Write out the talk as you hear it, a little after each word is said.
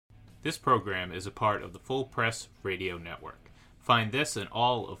This program is a part of the Full Press Radio Network. Find this and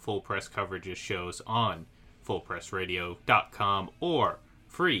all of Full Press Coverage's shows on fullpressradio.com or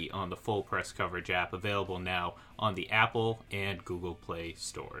free on the Full Press Coverage app, available now on the Apple and Google Play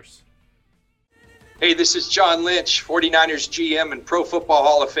stores. Hey, this is John Lynch, 49ers GM and Pro Football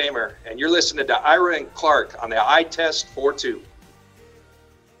Hall of Famer, and you're listening to Ira and Clark on the Eye Test 4-2.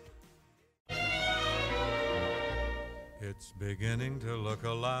 It's beginning to look a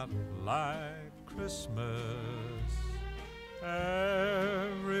lot like Christmas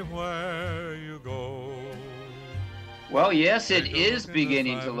everywhere you go. Well, yes, it is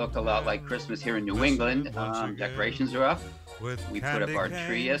beginning to look a lot like Christmas here in New England. Decorations are up. We put up our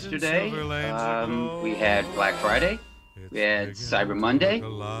tree yesterday. We had Black Friday. We had Cyber Monday.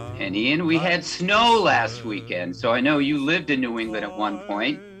 And Ian, we had snow last weekend. So I know you lived in New England at one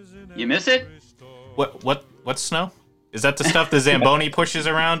point. You miss it? What's snow? Is that the stuff the Zamboni pushes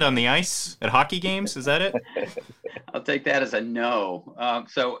around on the ice at hockey games? Is that it? I'll take that as a no.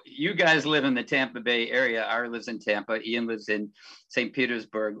 So you guys live in the Tampa Bay area. Ira lives in Tampa. Ian lives in St.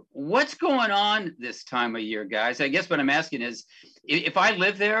 Petersburg. What's going on this time of year, guys? I guess what I'm asking is, if I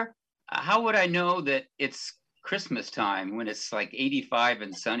live there, how would I know that it's Christmas time when it's like 85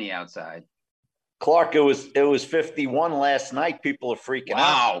 and sunny outside? Clark, it was 51 last night. People are freaking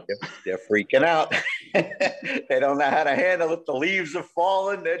out. They're freaking out. They don't know how to handle it. The leaves are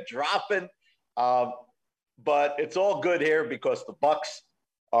falling. They're dropping. But it's all good here because the Bucks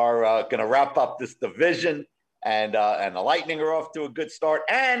are going to wrap up this division, and the Lightning are off to a good start.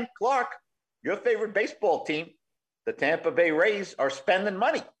 And Clark, your favorite baseball team, the Tampa Bay Rays, are spending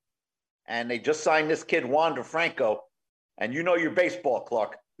money, and they just signed this kid Wander Franco. And you know your baseball,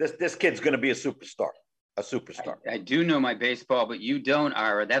 Clark. This kid's going to be a superstar. I do know my baseball, but you don't,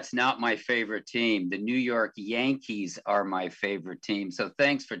 Ira. That's not my favorite team. The New York Yankees are my favorite team. So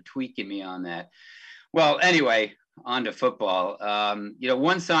thanks for tweaking me on that. Well, anyway, on to football.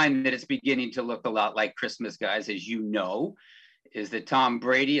 One sign that it's beginning to look a lot like Christmas, guys, as you know, is that Tom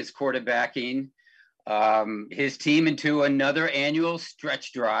Brady is quarterbacking his team into another annual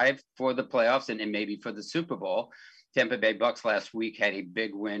stretch drive for the playoffs and maybe for the Super Bowl. Tampa Bay Bucks last week had a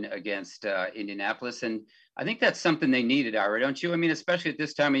big win against Indianapolis, and I think that's something they needed, Ira, don't you? I mean, especially at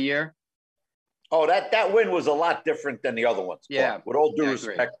this time of year. Oh, that win was a lot different than the other ones. Yeah, with all due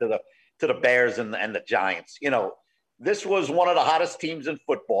respect to the Bears and the Giants. You know, this was one of the hottest teams in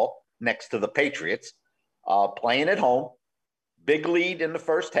football next to the Patriots, playing at home. Big lead in the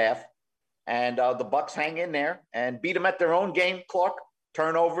first half, and the Bucks hang in there and beat them at their own game. Clark,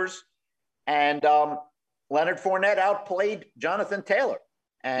 turnovers, and Leonard Fournette outplayed Jonathan Taylor.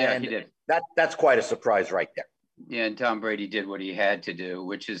 And he did. That's quite a surprise right there. Yeah, and Tom Brady did what he had to do,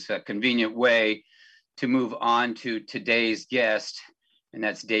 which is a convenient way to move on to today's guest, and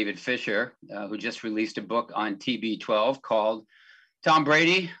that's David Fischer, who just released a book on TB12 called Tom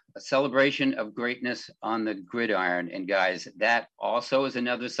Brady, A Celebration of Greatness on the Gridiron. And guys, that also is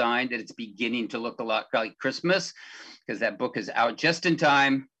another sign that it's beginning to look a lot like Christmas, because that book is out just in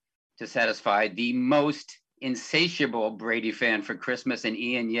time to satisfy the most insatiable Brady fan for Christmas. And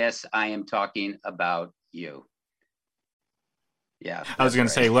Ian, yes, I am talking about you. Yeah. I was going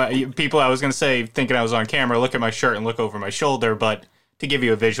to say, thinking I was on camera, look at my shirt and look over my shoulder, but to give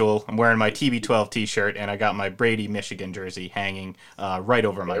you a visual, I'm wearing my TB12 t-shirt and I got my Brady, Michigan jersey hanging right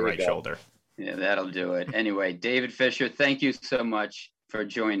over my right shoulder. Yeah, that'll do it. Anyway, David Fischer, thank you so much for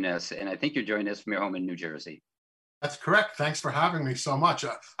joining us. And I think you're joining us from your home in New Jersey. That's correct. Thanks for having me so much.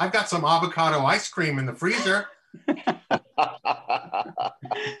 I've got some avocado ice cream in the freezer.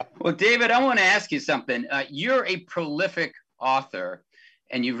 Well, David, I want to ask you something. You're a prolific author,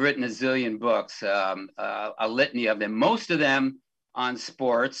 and you've written a zillion books, a litany of them, most of them on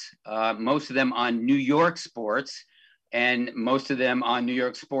sports, most of them on New York sports, and most of them on New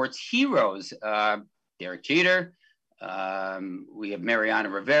York sports heroes. Derek Jeter, we have Mariano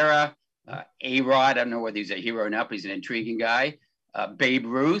Rivera, A-Rod, I don't know whether he's a hero or not, but he's an intriguing guy. Babe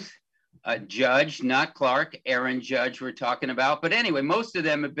Ruth, Judge, not Clark, Aaron Judge we're talking about. But anyway, most of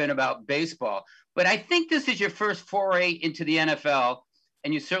them have been about baseball. But I think this is your first foray into the NFL,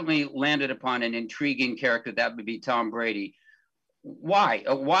 and you certainly landed upon an intriguing character. That would be Tom Brady. Why?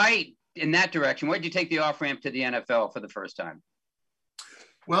 Why in that direction? Why did you take the off-ramp to the NFL for the first time?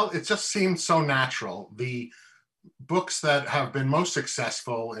 Well, it just seemed so natural. The books that have been most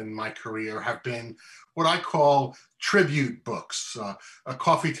successful in my career have been what I call tribute books, a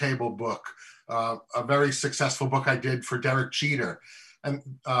coffee table book, a very successful book I did for Derek Jeter. And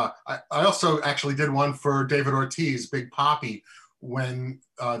I also actually did one for David Ortiz, Big Papi, when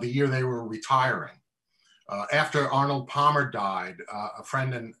the year they were retiring. After Arnold Palmer died, a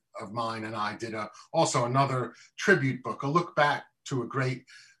friend and of mine and I did also another tribute book, a look back to a great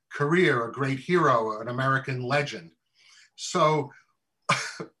career, a great hero, an American legend. So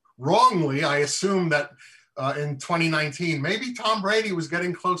wrongly, I assumed that in 2019, maybe Tom Brady was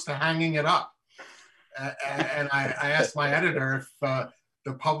getting close to hanging it up. And I asked my editor if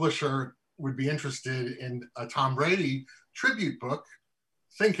the publisher would be interested in a Tom Brady tribute book,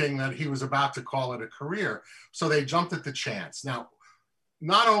 thinking that he was about to call it a career. So they jumped at the chance. Now,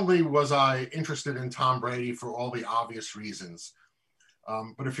 not only was I interested in Tom Brady for all the obvious reasons,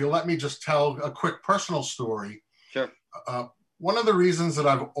 but if you'll let me just tell a quick personal story. Sure. One of the reasons that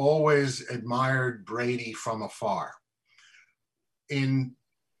I've always admired Brady from afar. In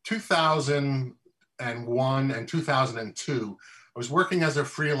 2001 and 2002, I was working as a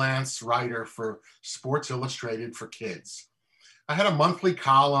freelance writer for Sports Illustrated for Kids. I had a monthly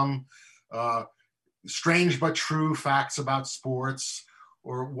column, strange but true facts about sports,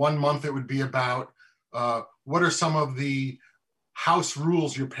 or one month it would be about what are some of the house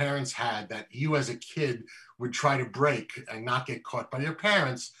rules your parents had that you as a kid would try to break and not get caught by your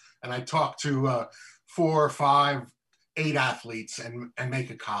parents. And I talked to 4, 5, 8 athletes and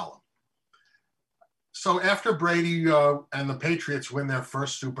make a column. So after Brady and the Patriots win their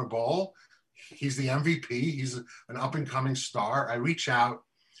first Super Bowl, he's the MVP, he's an up and coming star. I reach out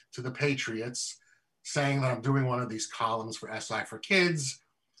to the Patriots saying that I'm doing one of these columns for SI for Kids.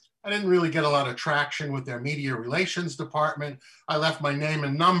 I didn't really get a lot of traction with their media relations department. I left my name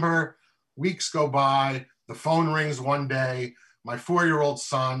and number. Weeks go by, the phone rings one day. My 4-year-old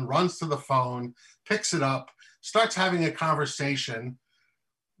son runs to the phone, picks it up, starts having a conversation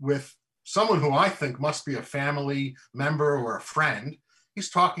with someone who I think must be a family member or a friend.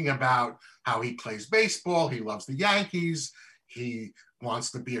 He's talking about how he plays baseball, he loves the Yankees, he wants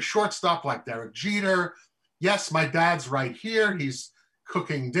to be a shortstop like Derek Jeter. Yes, my dad's right here, he's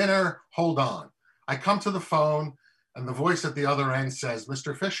cooking dinner, hold on. I come to the phone and the voice at the other end says,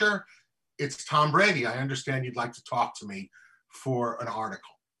 Mr. Fischer, it's Tom Brady. I understand you'd like to talk to me for an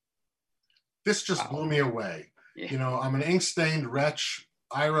article. This just blew me away. Yeah. You know, I'm an ink-stained wretch.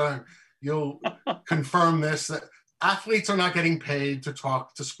 Ira, you'll confirm this, that athletes are not getting paid to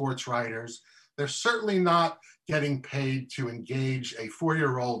talk to sports writers. They're certainly not getting paid to engage a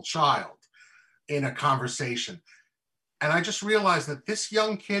 4-year-old child in a conversation. And I just realized that this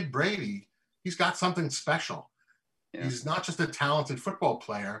young kid, Brady, he's got something special. Yeah. He's not just a talented football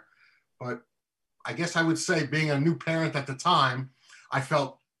player, but I guess I would say, being a new parent at the time, I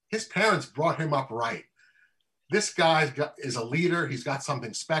felt his parents brought him up right. This guy is a leader. He's got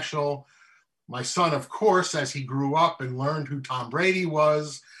something special. My son, of course, as he grew up and learned who Tom Brady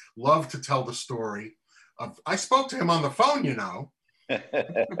was, loved to tell the story. I spoke to him on the phone, you know.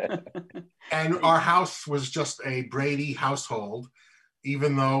 And our house was just a Brady household,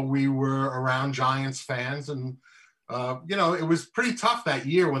 even though we were around Giants fans. And, you know, it was pretty tough that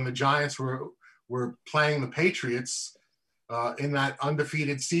year when the Giants were playing the Patriots in that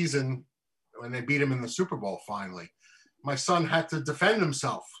undefeated season when they beat him in the Super Bowl finally. My son had to defend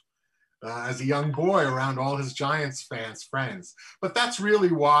himself as a young boy around all his Giants friends. But that's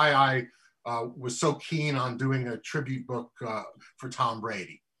really why I was so keen on doing a tribute book for Tom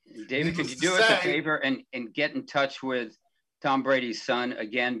Brady. David, could you do us a favor and get in touch with Tom Brady's son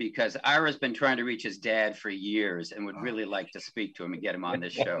again? Because Ira's been trying to reach his dad for years and would really like to speak to him and get him on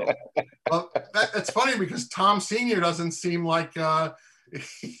this show. Well, it's funny because Tom Sr. doesn't seem like that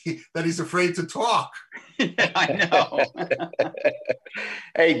he's afraid to talk. Yeah, I know.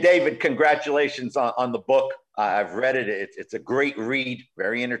 Hey, David, congratulations on the book. I've read it. It's a great read,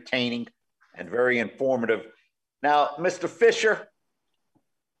 very entertaining and very informative. Now, Mr. Fischer,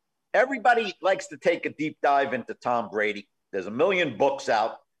 everybody likes to take a deep dive into Tom Brady. There's a million books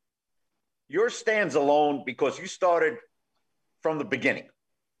out. Yours stands alone because you started from the beginning,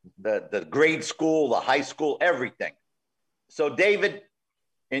 the grade school, the high school, everything. So, David,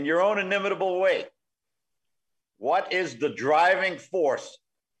 in your own inimitable way, what is the driving force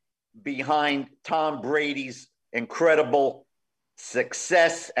behind Tom Brady's incredible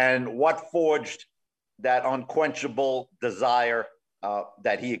success, and what forged that unquenchable desire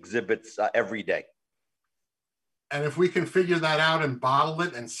that he exhibits every day? And if we can figure that out and bottle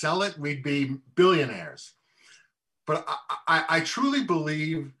it and sell it, we'd be billionaires. But I truly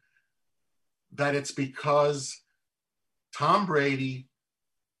believe that it's because Tom Brady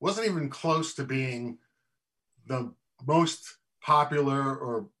wasn't even close to being the most popular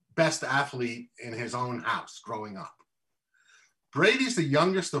or best athlete in his own house growing up. Brady's the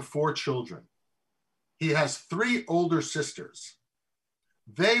youngest of 4 children. He has 3 older sisters.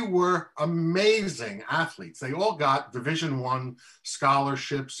 They were amazing athletes. They all got Division I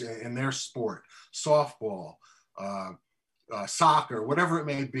scholarships in their sport, softball, soccer, whatever it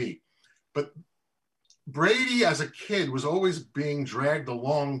may be. But Brady, as a kid, was always being dragged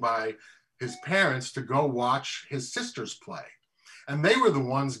along by his parents to go watch his sisters play. And they were the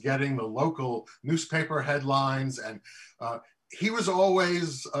ones getting the local newspaper headlines. And he was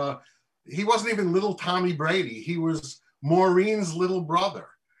always, he wasn't even little Tommy Brady. He was Maureen's little brother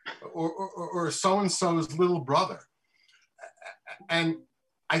or so-and-so's little brother. And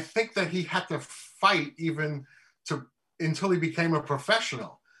I think that he had to fight even until he became a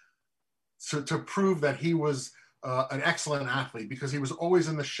professional to prove that he was an excellent athlete, because he was always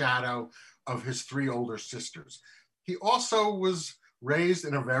in the shadow of his three older sisters. He also was raised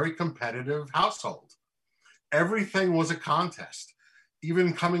in a very competitive household. Everything was a contest.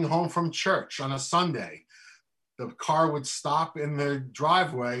 Even coming home from church on a Sunday, the car would stop in the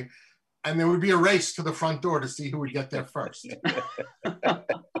driveway and there would be a race to the front door to see who would get there first.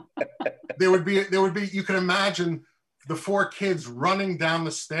 There would be, you can imagine the four kids running down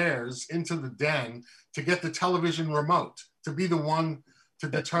the stairs into the den to get the television remote, to be the one to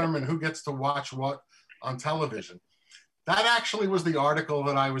determine who gets to watch what on television. That actually was the article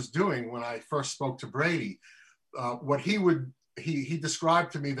that I was doing when I first spoke to Brady. What he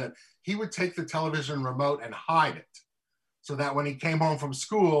described to me that he would take the television remote and hide it so that when he came home from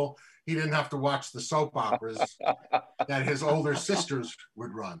school, he didn't have to watch the soap operas that his older sisters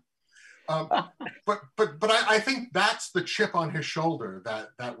would run. But I think that's the chip on his shoulder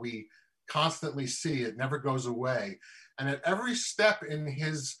that we constantly see. It never goes away. And at every step in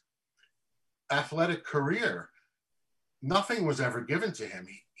his athletic career, nothing was ever given to him.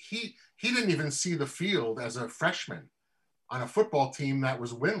 He didn't even see the field as a freshman on a football team that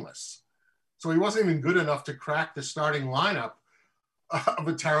was winless. So he wasn't even good enough to crack the starting lineup of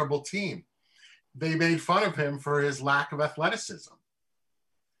a terrible team. They made fun of him for his lack of athleticism.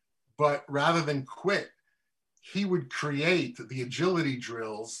 But rather than quit, he would create the agility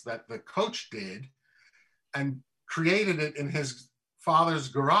drills that the coach did and created it in his father's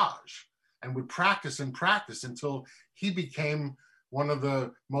garage and would practice and practice until he became one of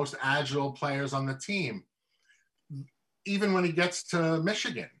the most agile players on the team. Even when he gets to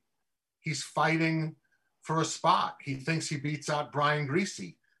Michigan, he's fighting for a spot. He thinks he beats out Brian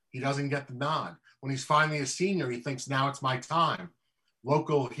Greasy. He doesn't get the nod. When he's finally a senior, he thinks, now it's my time.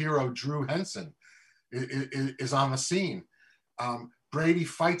 Local hero Drew Henson is on the scene. Brady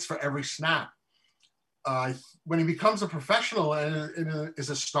fights for every snap. When he becomes a professional and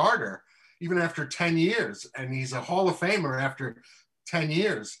is a starter, even after 10 years, and he's a Hall of Famer after 10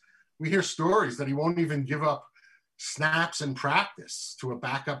 years, we hear stories that he won't even give up snaps in practice to a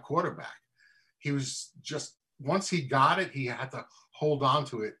backup quarterback. He was just, once he got it, he had to hold on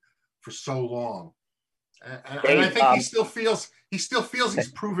to it for so long. And I think he still feels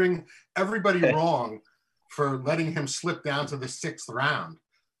he's proving everybody wrong for letting him slip down to the 6th round,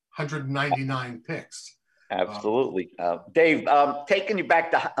 199 picks. Absolutely. Dave, taking you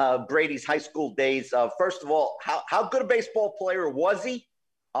back to Brady's high school days, first of all, how good a baseball player was he?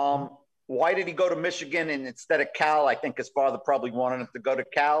 Why did he go to Michigan and instead of Cal? I think his father probably wanted him to go to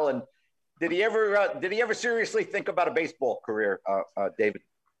Cal. And did he ever seriously think about a baseball career, David?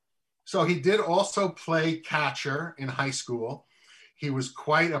 So he did also play catcher in high school. He was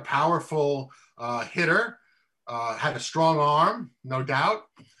quite a powerful hitter, had a strong arm, no doubt.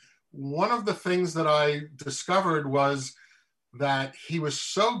 One of the things that I discovered was that he was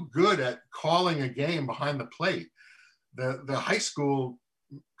so good at calling a game behind the plate. The high school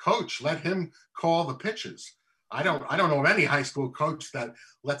coach let him call the pitches. I don't know of any high school coach that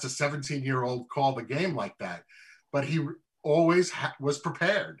lets a 17-year-old call the game like that, but he always was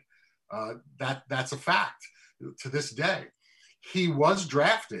prepared. That's a fact to this day. He was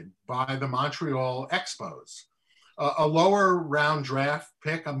drafted by the Montreal Expos, a lower round draft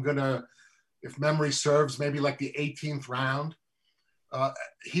pick. I'm gonna, if memory serves, maybe like the 18th round.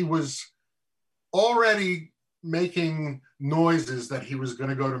 He was already making noises that he was going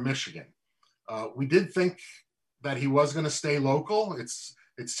to go to Michigan. We did think that he was going to stay local.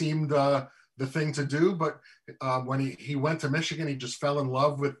 It seemed the thing to do, but when he went to Michigan, he just fell in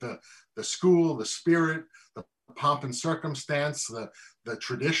love with the school, the spirit, the pomp and circumstance, the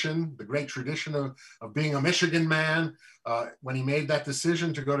tradition, the great tradition of being a Michigan man. When he made that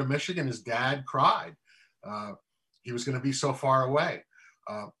decision to go to Michigan, his dad cried. He was going to be so far away.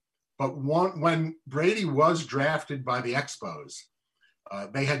 But when Brady was drafted by the Expos,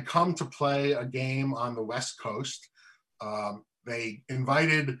 they had come to play a game on the West Coast. They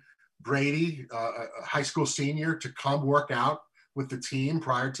invited Brady, a high school senior, to come work out with the team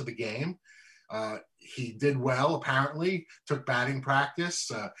prior to the game. He did well, apparently, took batting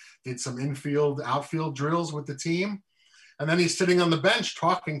practice, did some outfield drills with the team. And then he's sitting on the bench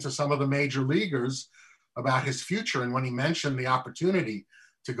talking to some of the major leaguers about his future. And when he mentioned the opportunity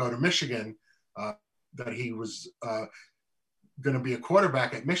to go to Michigan, that he was going to be a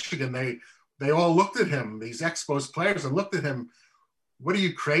quarterback at Michigan, they all looked at him, these Expos players, and looked at him. What are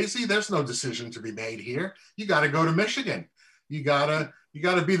you, crazy? There's no decision to be made here. You got to go to Michigan. You gotta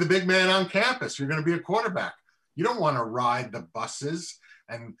be the big man on campus. You're going to be a quarterback. You don't want to ride the buses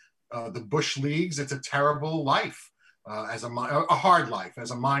and the bush leagues. It's a terrible life, as a hard life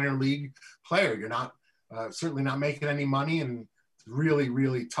as a minor league player. You're not certainly not making any money, and it's really,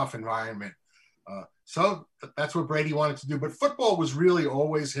 really tough environment. So that's what Brady wanted to do. But football was really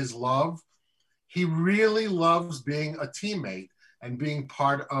always his love. He really loves being a teammate and being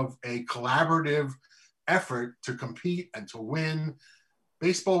part of a collaborative effort to compete and to win.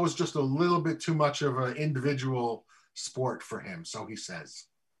 Baseball was just a little bit too much of an individual sport for him, so he says.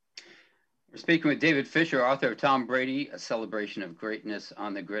 We're speaking with David Fischer, author of Tom Brady, A Celebration of Greatness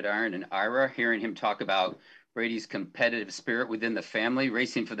on the Gridiron, and Ira, hearing him talk about Brady's competitive spirit within the family,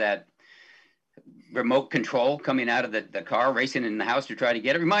 racing for that remote control coming out of the car, racing in the house to try to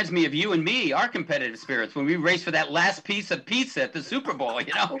get it. Reminds me of you and me, our competitive spirits, when we raced for that last piece of pizza at the Super Bowl,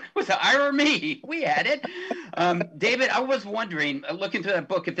 with the Ira or me. We had it. David, I was wondering, looking through that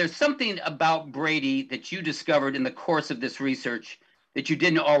book, if there's something about Brady that you discovered in the course of this research that you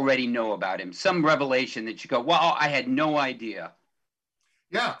didn't already know about him, some revelation that you go, wow, I had no idea.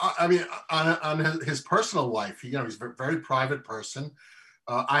 Yeah, I mean, on his personal life, he's a very private person.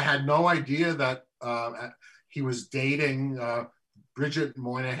 I had no idea that he was dating Bridget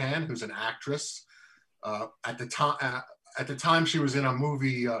Moynihan, who's an actress. At the time, she was in a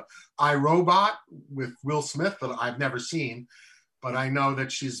movie, I, Robot, with Will Smith, that I've never seen, but I know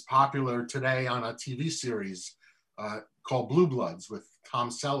that she's popular today on a TV series called Blue Bloods with Tom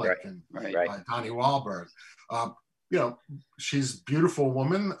Selleck and Donnie Wahlberg. She's a beautiful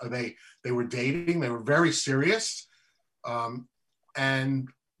woman. They were dating. They were very serious. And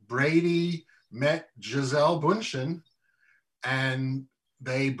Brady met Gisele Bündchen, and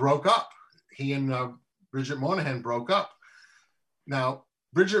they broke up. He and Bridget Moynihan broke up. Now,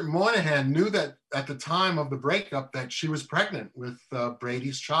 Bridget Moynihan knew that at the time of the breakup that she was pregnant with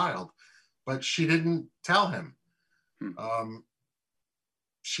Brady's child, but she didn't tell him.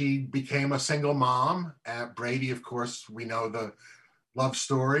 She became a single mom. Brady, of course, we know the love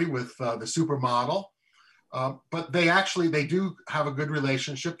story with the supermodel. But they do have a good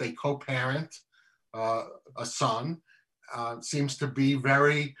relationship. They co-parent a son. Seems to be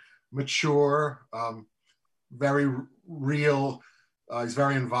very mature, very real. He's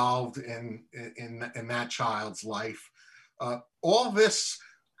very involved in that child's life. All this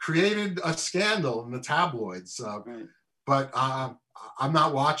created a scandal in the tabloids. But I'm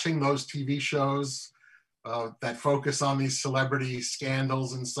not watching those TV shows that focus on these celebrity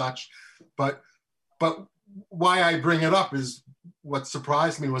scandals and such. But why I bring it up is what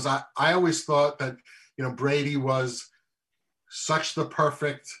surprised me was I always thought that, Brady was such the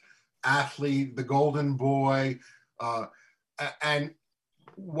perfect athlete, the golden boy. And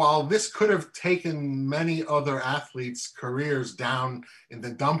while this could have taken many other athletes' careers down in the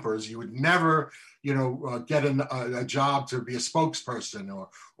dumpers, you would never, get a job to be a spokesperson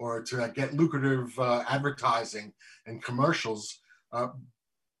or to get lucrative advertising and commercials.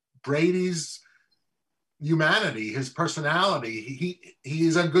 Brady's humanity, his personality,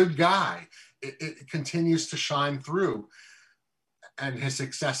 he's a good guy. It continues to shine through, and his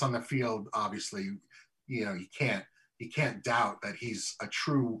success on the field, obviously, you can't doubt that he's a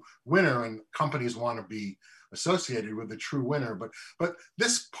true winner, and companies want to be associated with a true winner. But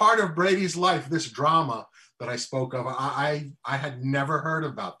this part of Brady's life, this drama that I spoke of, I had never heard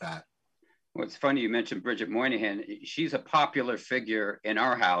about that. Well, it's funny you mentioned Bridget Moynihan. She's a popular figure in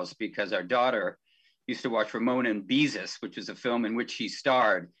our house because our daughter used to watch Ramona and Beezus, which is a film in which she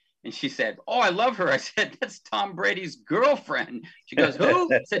starred. And she said, "Oh, I love her." I said, "That's Tom Brady's girlfriend." She goes,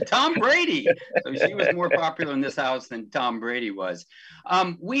 "Who?" I said, "Tom Brady." So she was more popular in this house than Tom Brady was.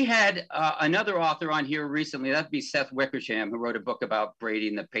 We had another author on here recently. That'd be Seth Wickersham, who wrote a book about Brady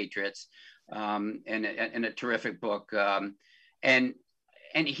and the Patriots, and a terrific book. And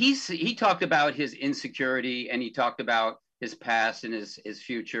he talked about his insecurity, and he talked about his past and his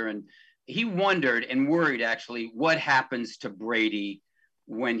future. And he wondered and worried, actually, what happens to Brady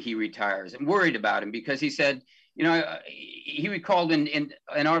when he retires, and worried about him because he said, he recalled in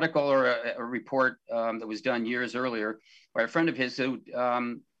an article or a report that was done years earlier by a friend of his who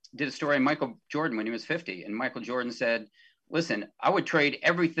did a story on Michael Jordan when he was 50. And Michael Jordan said, listen, I would trade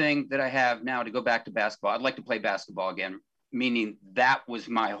everything that I have now to go back to basketball. I'd like to play basketball again, meaning that was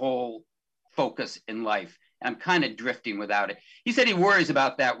my whole focus in life. And I'm kind of drifting without it. He said he worries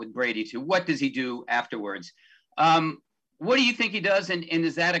about that with Brady too. What does he do afterwards? What do you think he does? And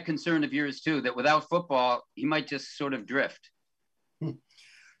is that a concern of yours too, that without football, he might just sort of drift?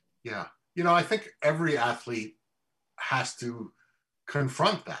 Yeah. You know, I think every athlete has to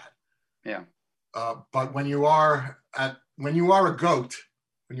confront that. Yeah. But when you are a GOAT,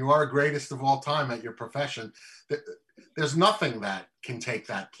 when you are greatest of all time at your profession, there's nothing that can take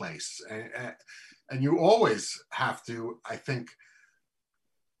that place. And you always have to, I think,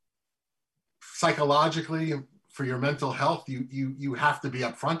 psychologically, for your mental health, you have to be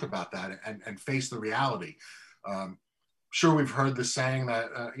upfront about that and face the reality. Sure, we've heard the saying that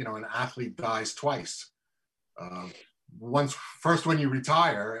an athlete dies twice. Once, first when you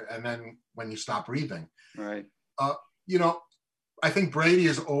retire, and then when you stop breathing. Right. I think Brady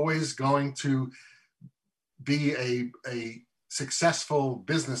is always going to be a successful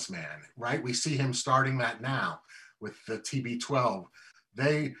businessman, right? We see him starting that now with the TB12.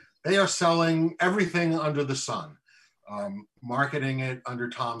 They are selling everything under the sun, marketing it under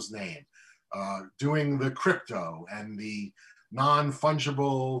Tom's name, doing the crypto and the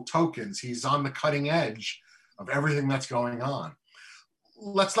non-fungible tokens. He's on the cutting edge of everything that's going on.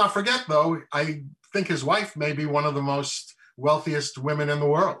 Let's not forget, though, I think his wife may be one of the most wealthiest women in the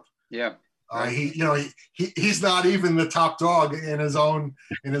world. Yeah. He's not even the top dog in his own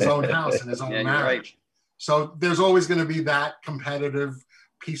house, in his own marriage. Right. So there's always going to be that competitive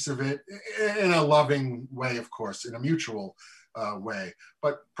piece of it, in a loving way, of course, in a mutual way.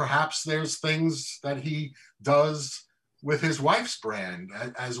 But perhaps there's things that he does with his wife's brand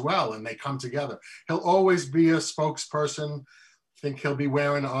as well, and they come together. He'll always be a spokesperson. I think he'll be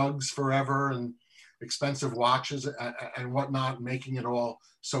wearing Uggs forever and expensive watches and whatnot, making it all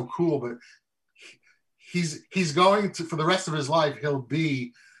so cool. But he's going to, for the rest of his life, he'll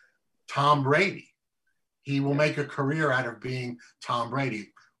be Tom Brady. He will make a career out of being Tom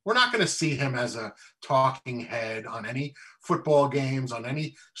Brady. We're not going to see him as a talking head on any football games, on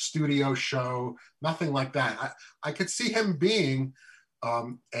any studio show, nothing like that. I could see him being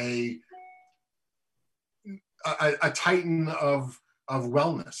a titan of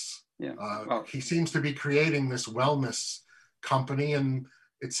wellness. Yeah. He seems to be creating this wellness company, and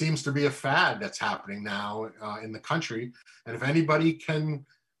it seems to be a fad that's happening now in the country. And if anybody can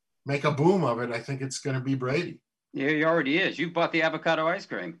make a boom of it, I think it's going to be Brady. Yeah, he already is. You bought the avocado ice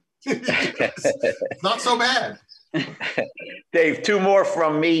cream. It's not so bad. Dave, two more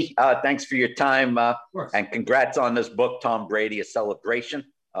from me. Thanks for your time. And congrats on this book, Tom Brady, A Celebration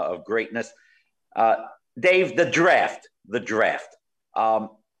of Greatness. Dave, the draft.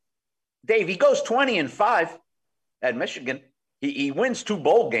 Dave, he goes 20-5 at Michigan. He wins 2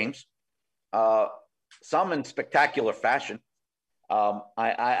 bowl games, some in spectacular fashion.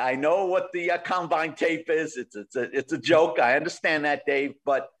 I know what the combine tape is. It's a joke. I understand that, Dave.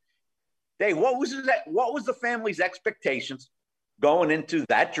 But Dave, what was the family's expectations going into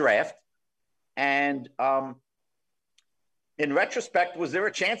that draft? And in retrospect, was there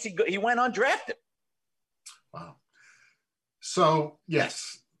a chance he went undrafted? Wow. So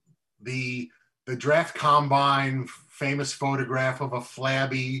yes, the draft combine, famous photograph of a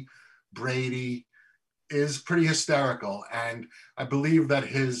flabby Brady, is pretty hysterical. And I believe that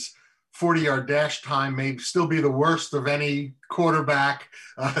his 40-yard dash time may still be the worst of any quarterback.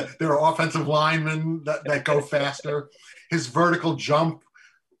 There are offensive linemen that go faster. His vertical jump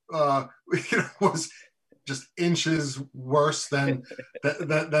was just inches worse than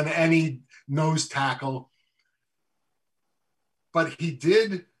any nose tackle. But he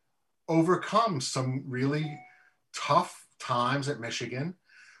did overcome some really tough times at Michigan,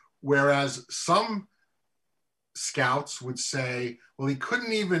 whereas some scouts would say, well, he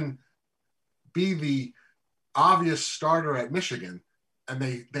couldn't even be the obvious starter at Michigan, and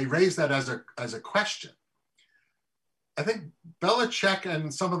they raised that as a question. I think Belichick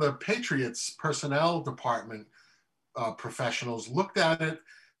and some of the Patriots personnel department professionals looked at it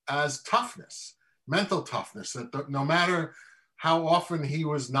as toughness, mental toughness, that no matter how often he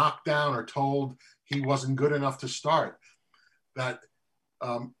was knocked down or told he wasn't good enough to start, that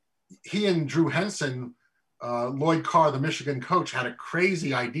he and Drew Henson, Lloyd Carr, the Michigan coach, had a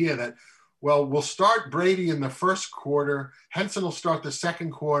crazy idea that, well, we'll start Brady in the first quarter, Henson will start the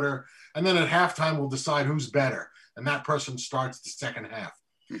second quarter, and then at halftime we'll decide who's better, and that person starts the second half.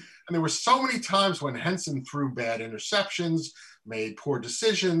 And there were so many times when Henson threw bad interceptions, made poor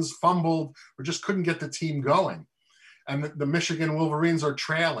decisions, fumbled, or just couldn't get the team going. And the Michigan Wolverines are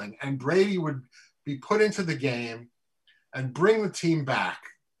trailing, and Brady would be put into the game and bring the team back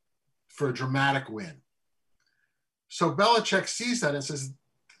for a dramatic win. So Belichick sees that and says,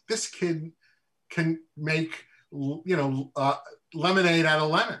 this kid can make, lemonade out of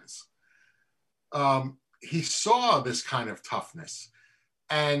lemons. He saw this kind of toughness,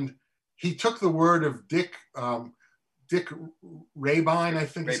 and he took the word of Dick Rabine, I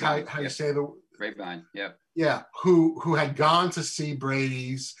think is how you say the Rabine, yeah. Yeah, who had gone to see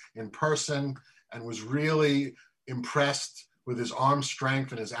Brady's in person and was really impressed with his arm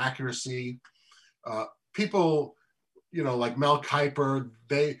strength and his accuracy. People, like Mel Kiper,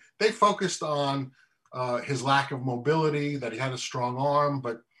 they focused on his lack of mobility, that he had a strong arm,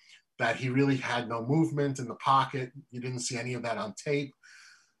 but that he really had no movement in the pocket. You didn't see any of that on tape.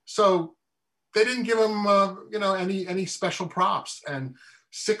 So they didn't give him, any special props. And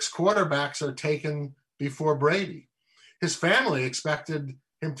 6 quarterbacks are taken before Brady. His family expected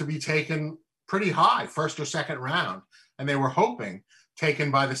him to be taken pretty high, first or second round. And they were hoping taken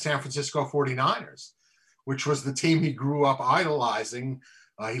by the San Francisco 49ers, which was the team he grew up idolizing.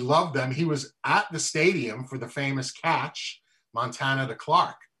 He loved them. He was at the stadium for the famous catch, Montana to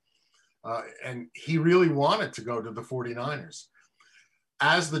Clark. And he really wanted to go to the 49ers.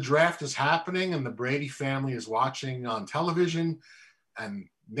 As the draft is happening and the Brady family is watching on television and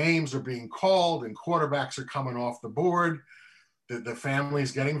names are being called and quarterbacks are coming off the board, the family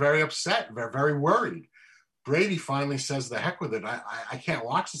is getting very upset. They're very worried. Brady finally says, the heck with it. I can't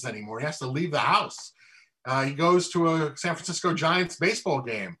watch this anymore. He has to leave the house. He goes to a San Francisco Giants baseball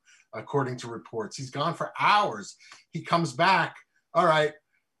game, according to reports. He's gone for hours. He comes back. All right,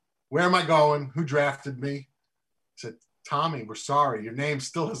 where am I going? Who drafted me? He said, Tommy, we're sorry. Your name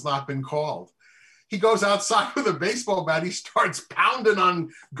still has not been called. He goes outside with a baseball bat. He starts pounding on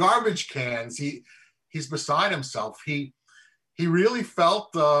garbage cans. He's beside himself. He really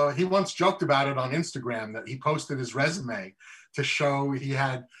felt, he once joked about it on Instagram, that he posted his resume to show he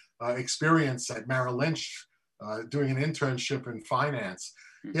had experience at Merrill Lynch doing an internship in finance.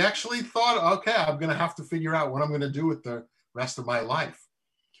 He actually thought, okay, I'm going to have to figure out what I'm going to do with the rest of my life.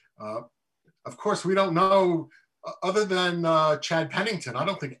 Of course, we don't know, other than Chad Pennington, I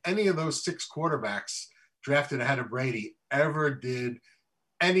don't think any of those 6 quarterbacks drafted ahead of Brady ever did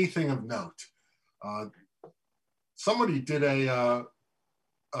anything of note. Somebody did a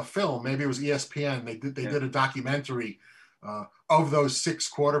film, maybe it was ESPN. They did a documentary of those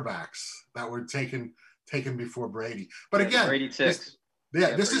 6 quarterbacks that were taken before Brady. But again, Brady 6.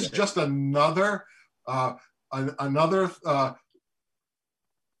 This is just another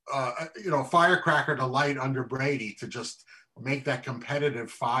firecracker to light under Brady to just make that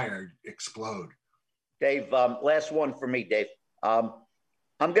competitive fire explode. Dave, last one for me, Dave.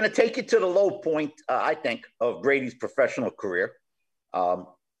 I'm going to take you to the low point, I think, of Brady's professional career,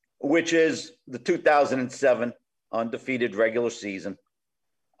 which is the 2007 undefeated regular season.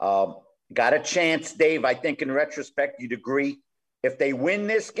 Got a chance, Dave, I think in retrospect, you'd agree. If they win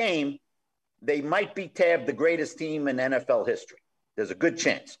this game, they might be tabbed the greatest team in NFL history. There's a good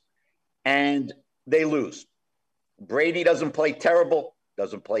chance. And they lose. Brady doesn't play terrible,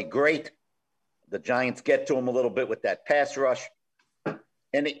 doesn't play great. The Giants get to him a little bit with that pass rush.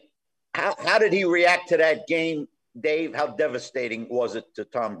 And how did he react to that game, Dave? How devastating was it to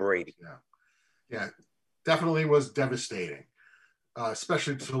Tom Brady? Yeah, definitely was devastating,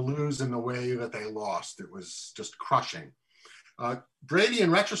 especially to lose in the way that they lost. It was just crushing. Brady, in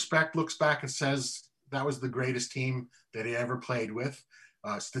retrospect, looks back and says that was the greatest team that he ever played with.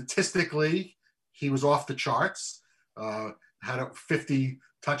 Statistically, he was off the charts, had 50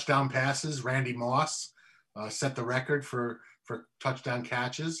 touchdown passes. Randy Moss set the record for touchdown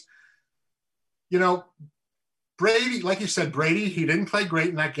catches. Brady, like you said, Brady, he didn't play great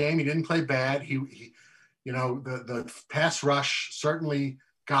in that game. He didn't play bad. The pass rush certainly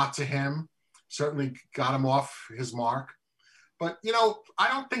got to him, certainly got him off his mark. But, I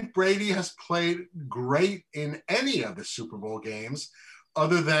don't think Brady has played great in any of the Super Bowl games,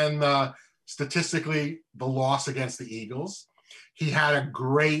 other than statistically the loss against the Eagles. He had a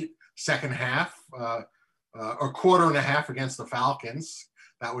great second half, or quarter and a half against the Falcons.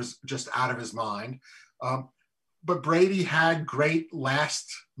 That was just out of his mind. But Brady had great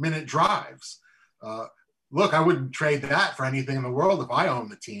last-minute drives. Look, I wouldn't trade that for anything in the world if I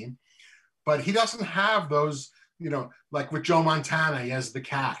owned the team. But he doesn't have those, like with Joe Montana, he has the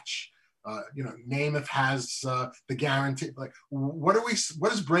catch. Namath has the guarantee. Like, what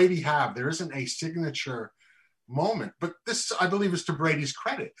does Brady have? There isn't a signature moment. But this, I believe, is to Brady's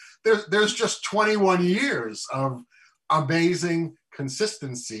credit. There's just 21 years of amazing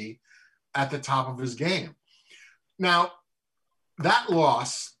consistency at the top of his game. Now, that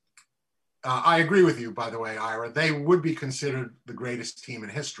loss I agree with you, by the way, Ira. They would be considered the greatest team in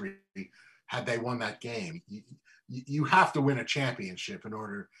history had they won that game. You have to win a championship in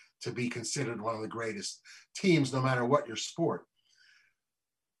order to be considered one of the greatest teams, no matter what your sport.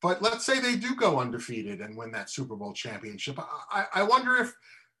 But let's say they do go undefeated and win that Super Bowl championship. I wonder if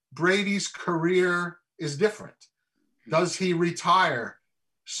Brady's career is different. Does he retire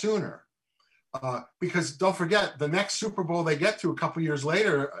sooner? Because don't forget, the next Super Bowl they get to a couple years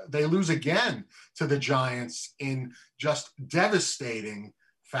later, they lose again to the Giants in just devastating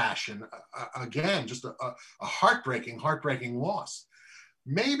fashion. Again, just a heartbreaking loss.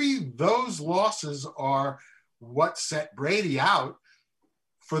 Maybe those losses are what set Brady out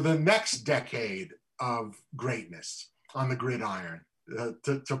for the next decade of greatness on the gridiron,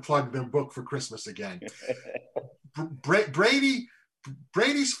 to plug their book for Christmas again.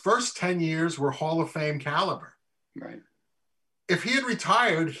 Brady's first 10 years were Hall of Fame caliber. Right. If he had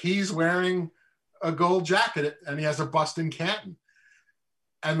retired, he's wearing a gold jacket and he has a bust in Canton.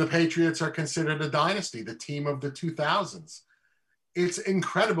 And the Patriots are considered a dynasty, the team of the 2000s. It's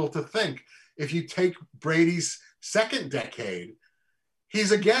incredible to think if you take Brady's second decade,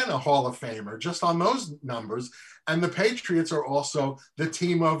 he's again a Hall of Famer just on those numbers. And the Patriots are also the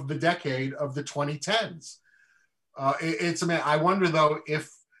team of the decade of the 2010s. It's amazing. I wonder, though,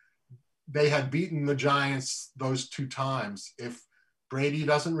 if they had beaten the Giants those two times, if Brady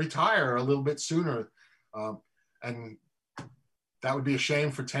doesn't retire a little bit sooner. And that would be a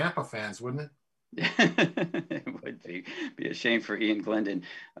shame for Tampa fans, wouldn't it? It would be a shame for Ian Glendon.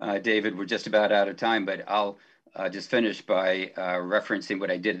 David, we're just about out of time, but I'll just finish by referencing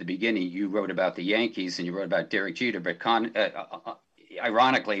what I did at the beginning. You wrote about the Yankees and you wrote about Derek Jeter, but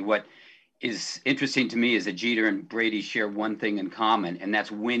ironically, what is interesting to me is that Jeter and Brady share one thing in common, and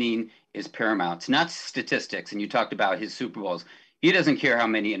that's winning is paramount. It's not statistics, and you talked about his Super Bowls. He doesn't care how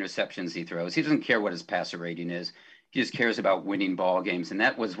many interceptions he throws. He doesn't care what his passer rating is. He just cares about winning ball games, and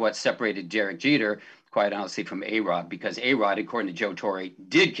that was what separated Derek Jeter, quite honestly, from A-Rod, because A-Rod, according to Joe Torre,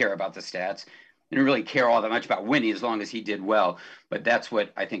 did care about the stats. Didn't really care all that much about winning as long as he did well. But that's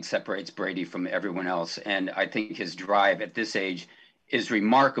what I think separates Brady from everyone else. And I think his drive at this age is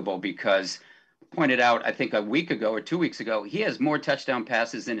remarkable because, pointed out, I think a week ago or 2 weeks ago, he has more touchdown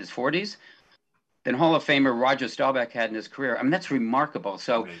passes in his 40s than Hall of Famer Roger Staubach had in his career. I mean, that's remarkable.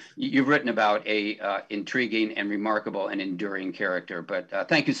 So you've written about a intriguing and remarkable and enduring character. But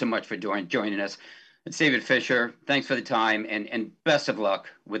thank you so much for joining us. It's David Fischer. Thanks for the time and best of luck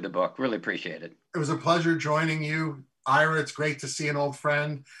with the book. Really appreciate it. It was a pleasure joining you, Ira. It's great to see an old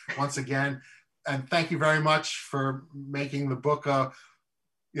friend once again. And thank you very much for making the book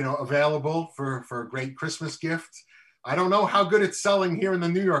available for a great Christmas gift. I don't know how good it's selling here in the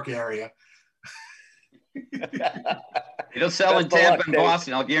New York area. It'll sell in Tampa and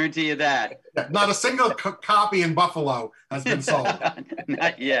Boston, I'll guarantee you that. Not a single copy in Buffalo has been sold.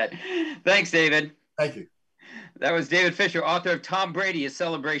 Not yet. Thanks, David. Thank you. That was David Fischer, author of Tom Brady, A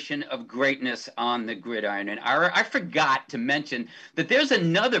Celebration of Greatness on the Gridiron. And I forgot to mention that there's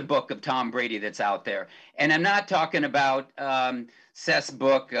another book of Tom Brady that's out there. And I'm not talking about Seth's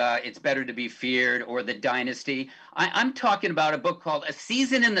book, It's Better to Be Feared, or The Dynasty. I'm talking about a book called A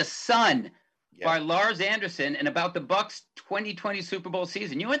Season in the Sun by Lars Anderson, and about the Bucs 2020 Super Bowl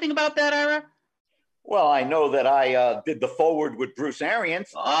season. You know anything about that, Ira? Well, I know that I did the forward with Bruce Arians.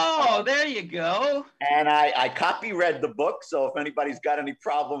 Oh, there you go. And I copy-read the book, so if anybody's got any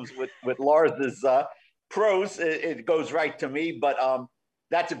problems with Lars's prose, it goes right to me. But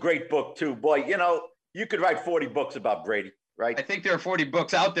that's a great book, too. Boy, you could write 40 books about Brady, right? I think there are 40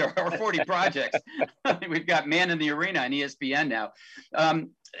 books out there, or 40 projects. We've got Man in the Arena on ESPN now.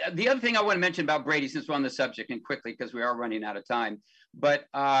 The other thing I want to mention about Brady, since we're on the subject, and quickly, because we are running out of time, but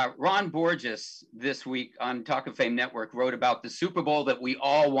Ron Borges this week on Talk of Fame Network wrote about the Super Bowl that we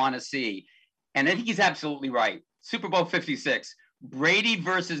all want to see. And I think he's absolutely right. Super Bowl 56, Brady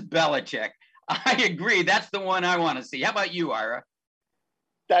versus Belichick. I agree. That's the one I want to see. How about you, Ira?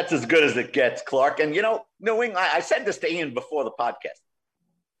 That's as good as it gets, Clark. And, New England, I said this to Ian before the podcast.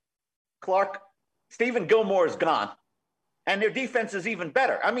 Clark, Stephen Gilmore is gone, and their defense is even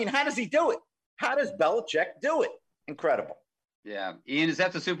better. I mean, how does he do it? How does Belichick do it? Incredible. Yeah. Ian, is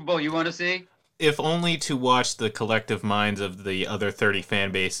that the Super Bowl you want to see? If only to watch the collective minds of the other 30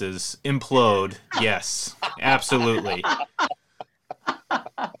 fan bases implode. Yes, absolutely.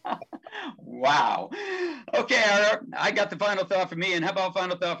 Wow. Okay, Ira, I got the final thought from me, and how about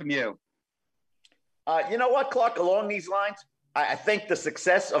final thought from you? You know what, Clark? Along these lines, I think the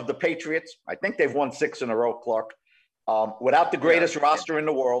success of the Patriots, I think they've won 6 in a row, Clark, without the greatest roster in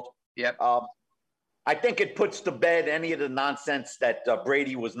the world. Yep. I think it puts to bed any of the nonsense that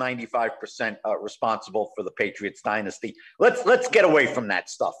Brady was 95% responsible for the Patriots dynasty. Let's get away from that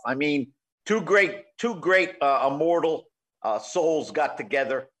stuff. I mean, two great immortal souls got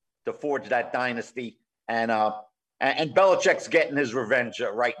together to forge that dynasty, and Belichick's getting his revenge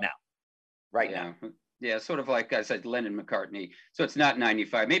right now. Now. Yeah, sort of like I said, Lennon McCartney. So it's not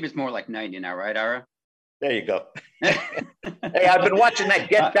 95. Maybe it's more like 90 now, right, Ira? There you go. Hey, I've been watching that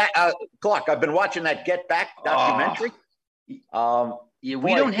Get Back Clock. I've been watching that Get Back documentary. Yeah,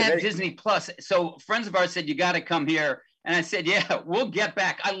 we don't have Disney Plus. So friends of ours said, you got to come here. And I said, yeah, we'll get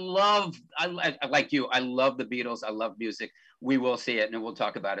back. I like you. I love the Beatles. I love music. We will see it, and we'll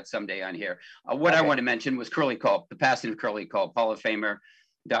talk about it someday on here. What I want to mention was Curly Culp, the passing of Curly Culp, Hall of Famer,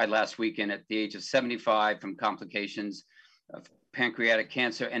 died last weekend at the age of 75 from complications of pancreatic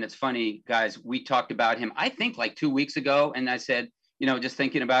cancer. And it's funny, guys, we talked about him, I think like 2 weeks ago. And I said, just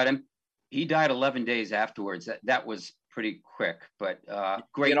thinking about him, he died 11 days afterwards. That was pretty quick, but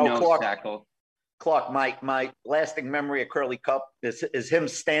great nose tackle. Clark, my lasting memory of Curly Cup is him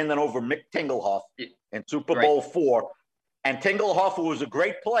standing over Mick Tingelhoff in Super Bowl IV. And Tingelhoff, who was a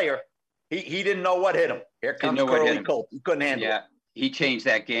great player, he didn't know what hit him. Here comes Curly Culp. He couldn't handle it. He changed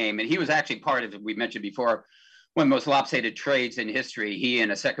that game. And he was actually part of, we mentioned before, one of the most lopsided trades in history. He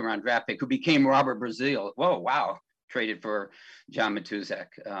and a second-round draft pick who became Robert Brazile. Whoa, wow. Traded for John Matuzak.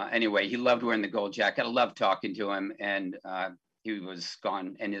 Anyway, he loved wearing the gold jacket. I loved talking to him. And he was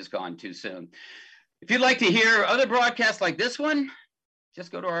gone and is gone too soon. If you'd like to hear other broadcasts like this one,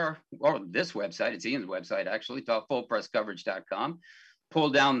 just go to this website. It's Ian's website, actually, fullpresscoverage.com. Pull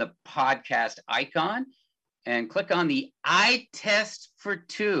down the podcast icon and click on the eye test for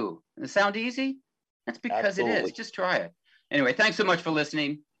 2. Does it sound easy? That's because It is. Just try it. Anyway, thanks so much for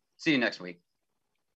listening. See you next week.